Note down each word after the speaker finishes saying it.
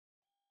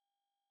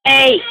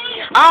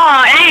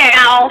Oh, there you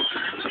go.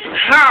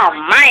 Oh,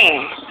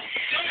 man.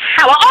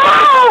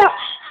 Oh,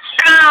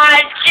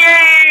 God,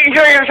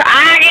 Jesus.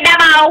 I get the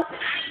ball.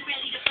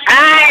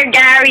 Alright,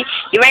 Gary.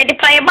 You ready to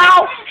play a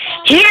ball?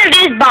 Here's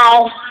this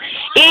ball.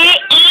 Eat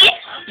it.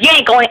 You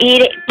ain't gonna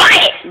eat it.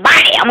 Bite it.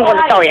 Bite it. I'm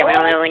gonna throw you.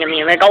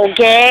 Let's go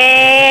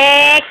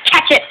get.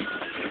 Catch it.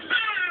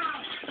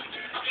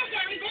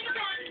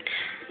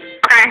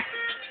 Okay.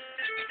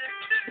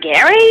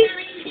 Gary?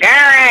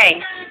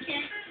 Gary.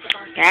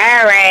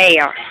 Gary.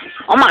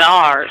 Oh my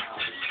God.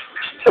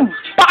 You're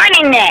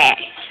biting that.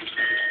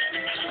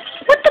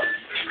 What the?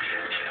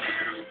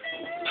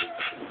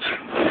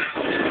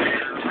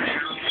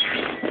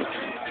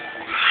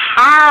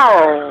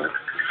 How?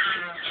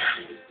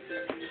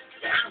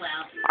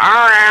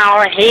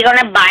 Oh, he's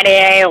gonna bite it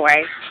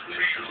anyway.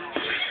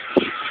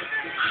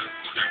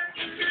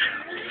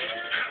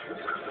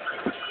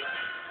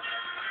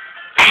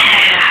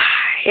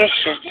 This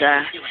is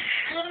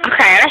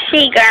okay, let's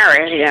see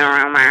Gary's going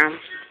on, man.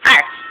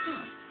 Alright.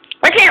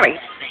 Where's Gary?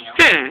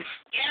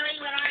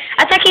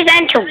 I think he's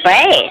into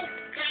bed.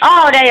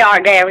 Oh, there you are,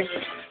 Gary.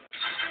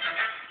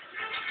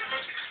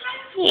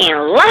 He in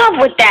love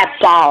with that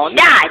ball.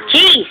 God,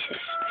 Jesus.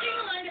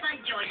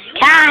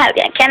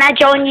 Can I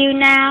join you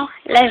now?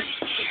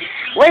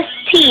 What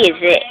tea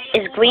is it?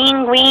 Is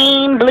green,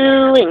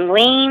 blue, and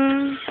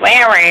green?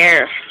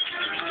 Where?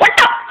 What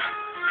the?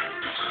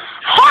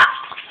 Huh?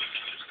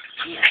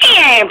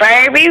 Hey,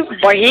 baby.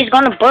 Boy, he's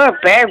gonna put a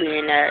baby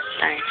in that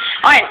thing.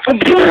 Alright.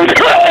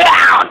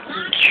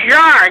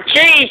 God,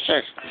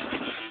 Jesus.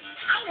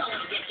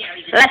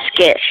 Let's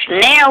get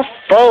snail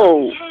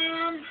food.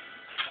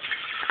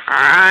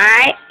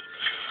 Alright.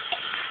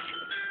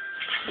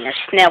 The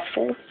snail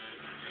food.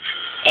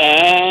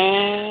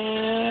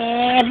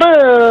 And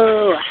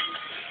boo.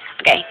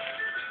 Okay.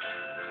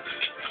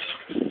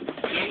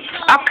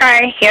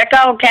 Okay, here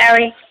go,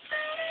 Gary.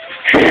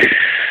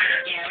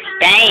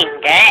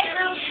 Dang that.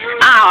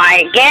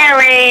 Alright,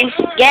 Gary.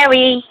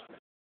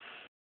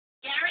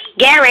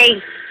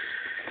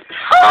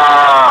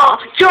 Oh,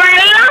 you're in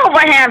love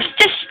with him.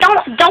 Just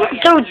don't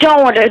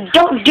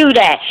do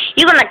that.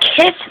 You're gonna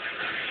kiss.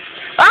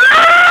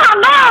 Oh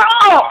no!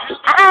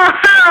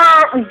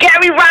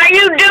 Gary, why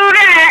you do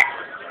that?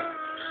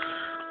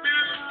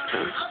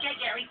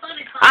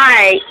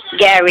 Alright,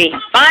 Gary,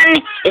 fun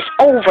is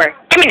over.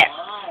 Give me that.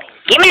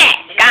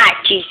 God,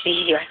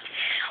 Jesus.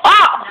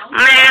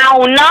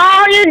 Oh,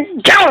 no,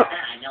 you don't.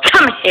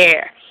 Come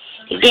here.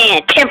 You're getting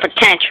a temper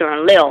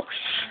tantrum, little.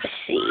 Let's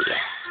see.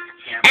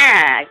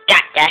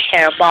 Got that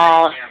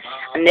hairball.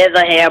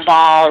 Another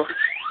hairball.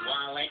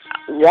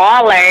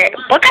 Wallet.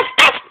 Look at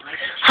that.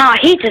 Huh,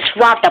 he just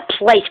robbed a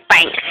place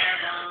bank.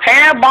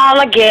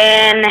 Hairball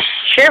again.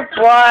 Shirt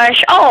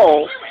brush.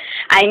 Oh,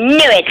 I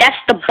knew it. That's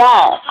the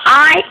ball.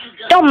 Alright,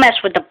 don't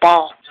mess with the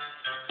ball.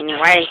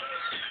 Anyway,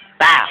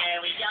 wow.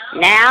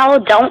 Now,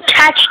 don't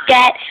touch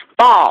that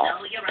ball.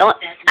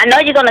 I know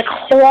you're gonna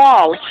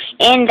crawl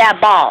in that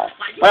ball.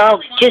 Well,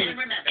 just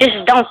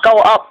don't go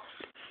up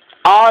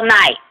all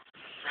night.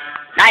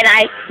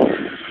 Night.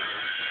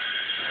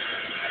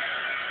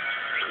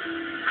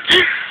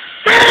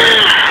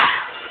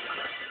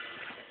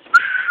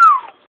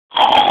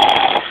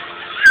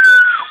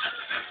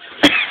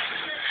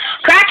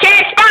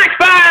 Crackhead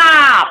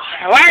SpongeBob!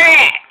 Where is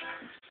it?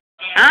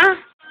 Huh?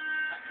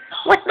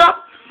 What the?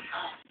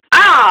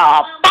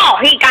 Oh, ball!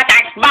 He got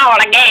that ball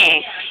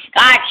again.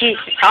 God,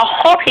 Jesus! I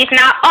hope he's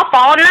not up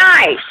all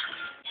night.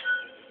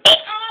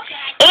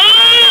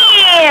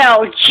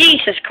 Ew!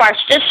 Jesus Christ!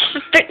 Just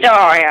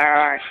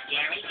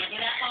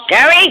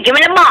Gary, give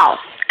me the ball.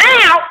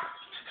 Ow!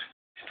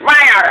 Why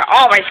I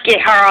always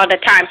get her all the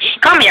time?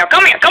 Come here!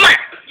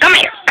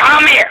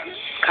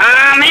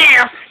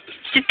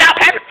 Stop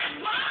him!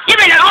 Give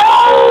me the oh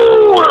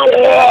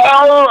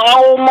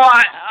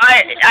my!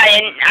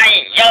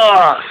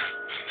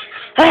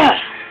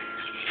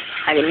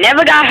 I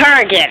never got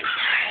her again.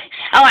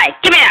 Alright,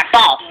 give me that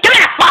ball!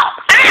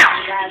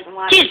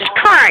 Ow! Jesus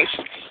Christ!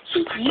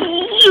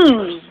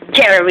 You,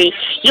 Gary,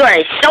 you are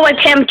so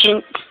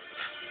intelligent.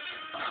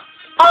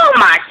 Oh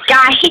my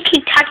God, he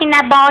keep taking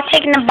the ball.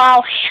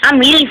 I'm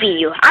leaving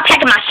you. I'm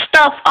packing my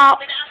stuff up.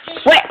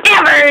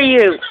 Wherever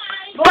you.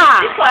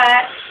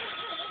 Bye.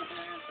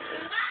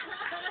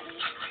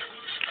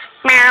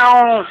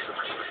 Meow.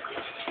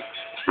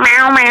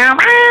 Meow.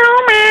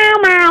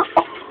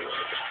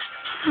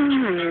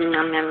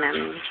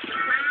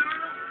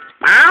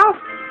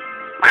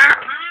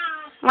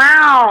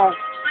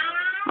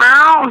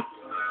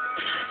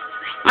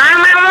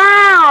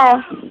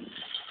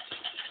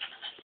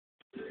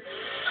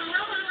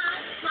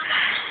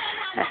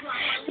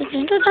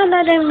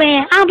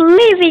 I'm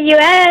leaving you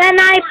and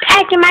I'm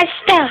packing my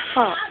stuff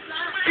up.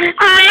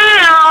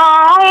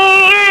 Oh.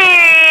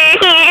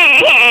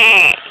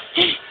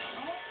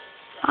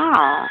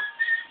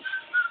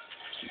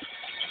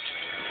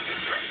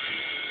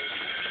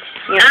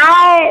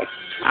 No.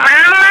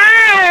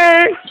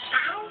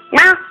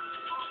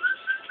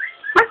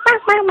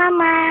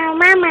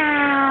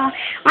 Mama.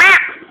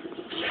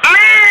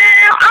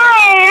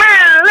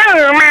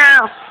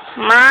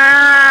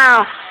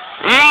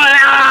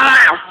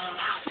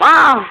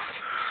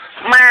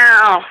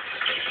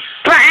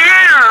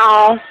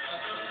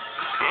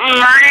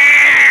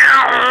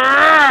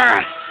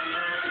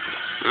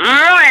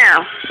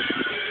 Wow.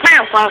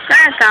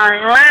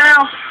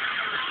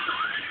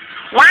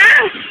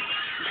 Wow.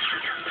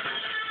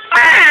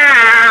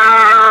 Wow.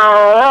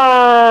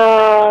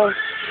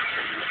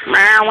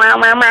 Meow, meow,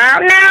 meow, meow,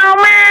 no,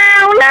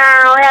 meow,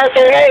 no, that's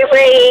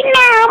baby,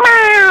 no,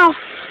 meow.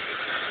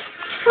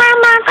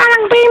 Mama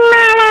gonna be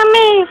mad at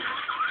me.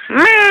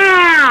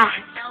 Meow.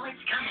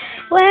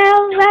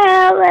 Well,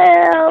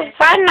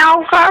 I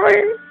know, cover.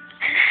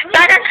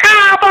 Like a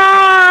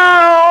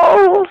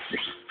cowboy.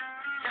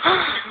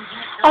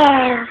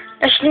 Oh,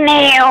 a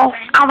snail.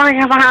 I'm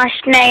gonna find a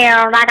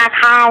snail like a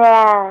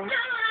cowboy.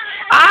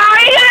 Oh,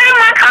 yeah,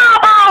 my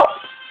cowboy.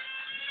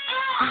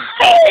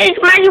 It's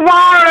my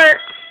water.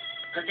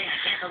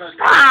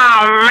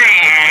 Oh,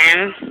 man.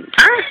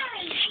 Huh?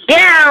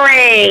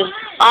 Gary.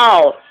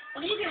 Oh.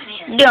 What are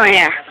you doing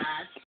here?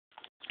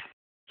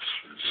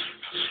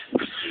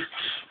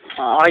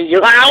 Oh, you're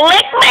gonna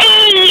lick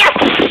me! Yes!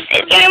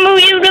 It's gonna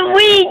move you to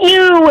weed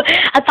you!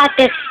 I thought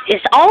this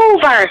is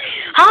over.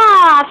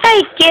 Ah,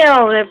 thank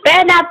you. There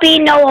better not be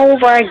no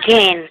over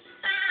again.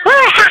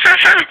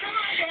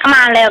 Come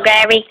on, little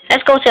Gary.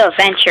 Let's go to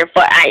adventure,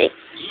 but I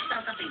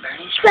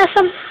smell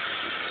some.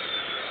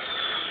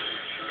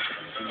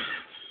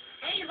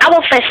 I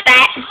will fix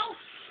that.